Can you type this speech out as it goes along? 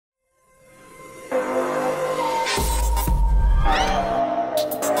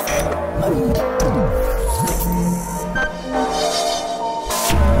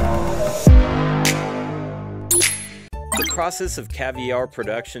process of caviar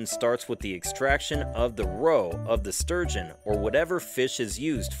production starts with the extraction of the roe of the sturgeon or whatever fish is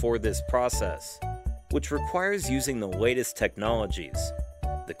used for this process, which requires using the latest technologies.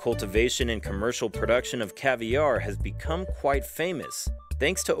 The cultivation and commercial production of caviar has become quite famous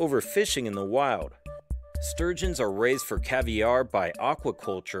thanks to overfishing in the wild. Sturgeons are raised for caviar by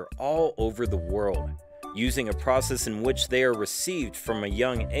aquaculture all over the world, using a process in which they are received from a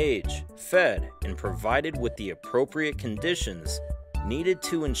young age, fed, and provided with the appropriate conditions needed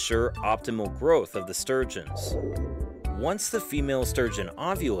to ensure optimal growth of the sturgeons. Once the female sturgeon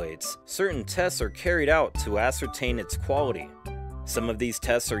ovulates, certain tests are carried out to ascertain its quality. Some of these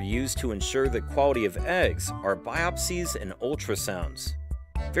tests are used to ensure the quality of eggs are biopsies and ultrasounds.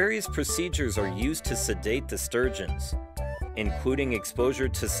 Various procedures are used to sedate the sturgeons, including exposure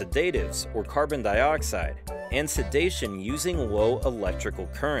to sedatives or carbon dioxide, and sedation using low electrical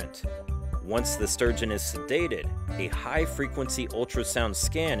current. Once the sturgeon is sedated, a high-frequency ultrasound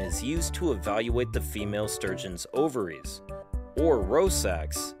scan is used to evaluate the female sturgeon's ovaries, or roe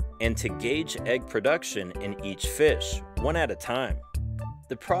sacs, and to gauge egg production in each fish, one at a time.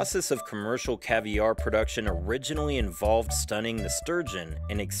 The process of commercial caviar production originally involved stunning the sturgeon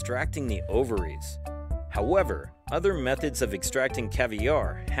and extracting the ovaries. However, other methods of extracting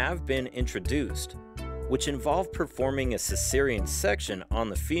caviar have been introduced, which involve performing a cesarean section on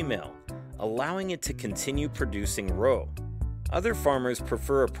the female, allowing it to continue producing roe. Other farmers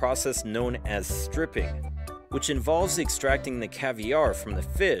prefer a process known as stripping, which involves extracting the caviar from the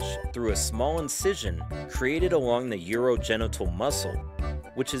fish through a small incision created along the urogenital muscle,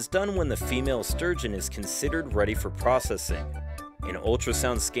 which is done when the female sturgeon is considered ready for processing. An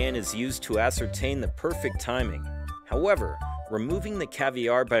ultrasound scan is used to ascertain the perfect timing. However, removing the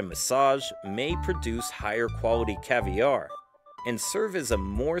caviar by massage may produce higher quality caviar and serve as a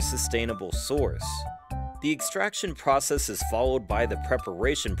more sustainable source. The extraction process is followed by the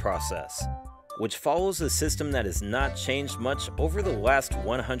preparation process, which follows a system that has not changed much over the last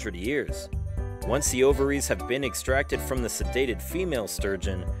 100 years. Once the ovaries have been extracted from the sedated female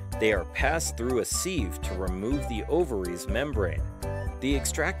sturgeon, they are passed through a sieve to remove the ovaries membrane. The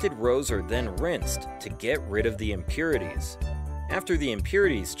extracted roes are then rinsed to get rid of the impurities. After the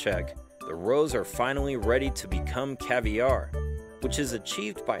impurities check, the roes are finally ready to become caviar, which is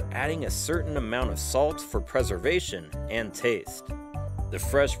achieved by adding a certain amount of salt for preservation and taste. The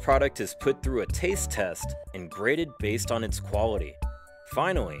fresh product is put through a taste test and graded based on its quality.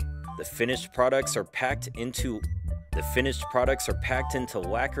 Finally, the finished products are packed into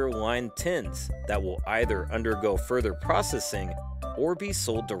lacquer-lined tins that will either undergo further processing or be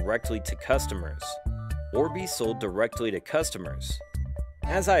sold directly to customers.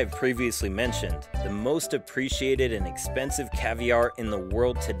 As I have previously mentioned, the most appreciated and expensive caviar in the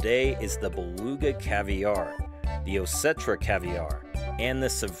world today is the beluga caviar, the osetra caviar, and the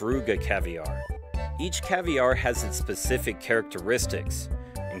Sevruga caviar. Each caviar has its specific characteristics,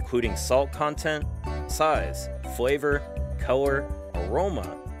 including salt content, size, flavor, color,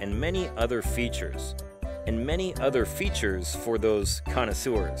 aroma, and many other features. For those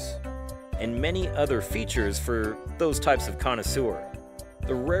connoisseurs. For those types of connoisseur.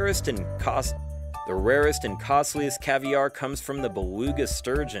 The rarest and costliest caviar comes from the beluga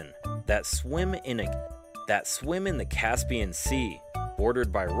sturgeon that swim in the Caspian Sea,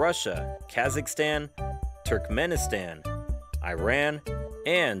 bordered by Russia, Kazakhstan, Turkmenistan, Iran,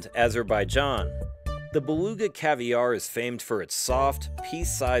 and Azerbaijan. The beluga caviar is famed for its soft,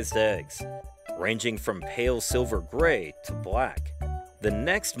 pea-sized eggs, ranging from pale silver gray to black. The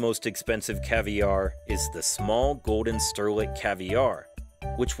next most expensive caviar is the small golden sterlet caviar,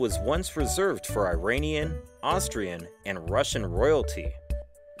 which was once reserved for Iranian, Austrian, and Russian royalty.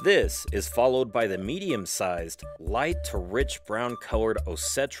 This is followed by the medium-sized, light to rich brown-colored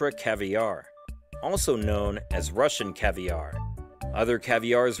osetra caviar, also known as Russian caviar. Other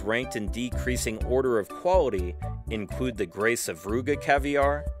caviars ranked in decreasing order of quality include the gray Sevruga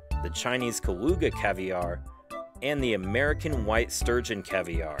caviar, the Chinese Kaluga caviar, and the American white sturgeon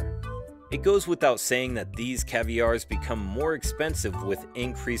caviar. It goes without saying that these caviars become more expensive with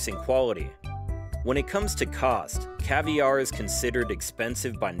increasing quality. When it comes to cost, caviar is considered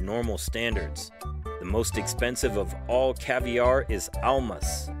expensive by normal standards. The most expensive of all caviar is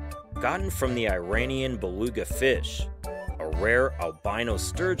almas, gotten from the Iranian beluga fish, a rare albino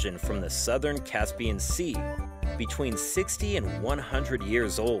sturgeon from the southern Caspian Sea, between 60 and 100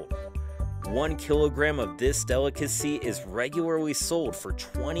 years old. 1 kilogram of this delicacy is regularly sold for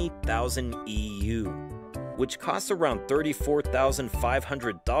 20,000 EU, which costs around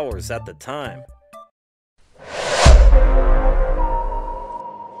 $34,500 at the time.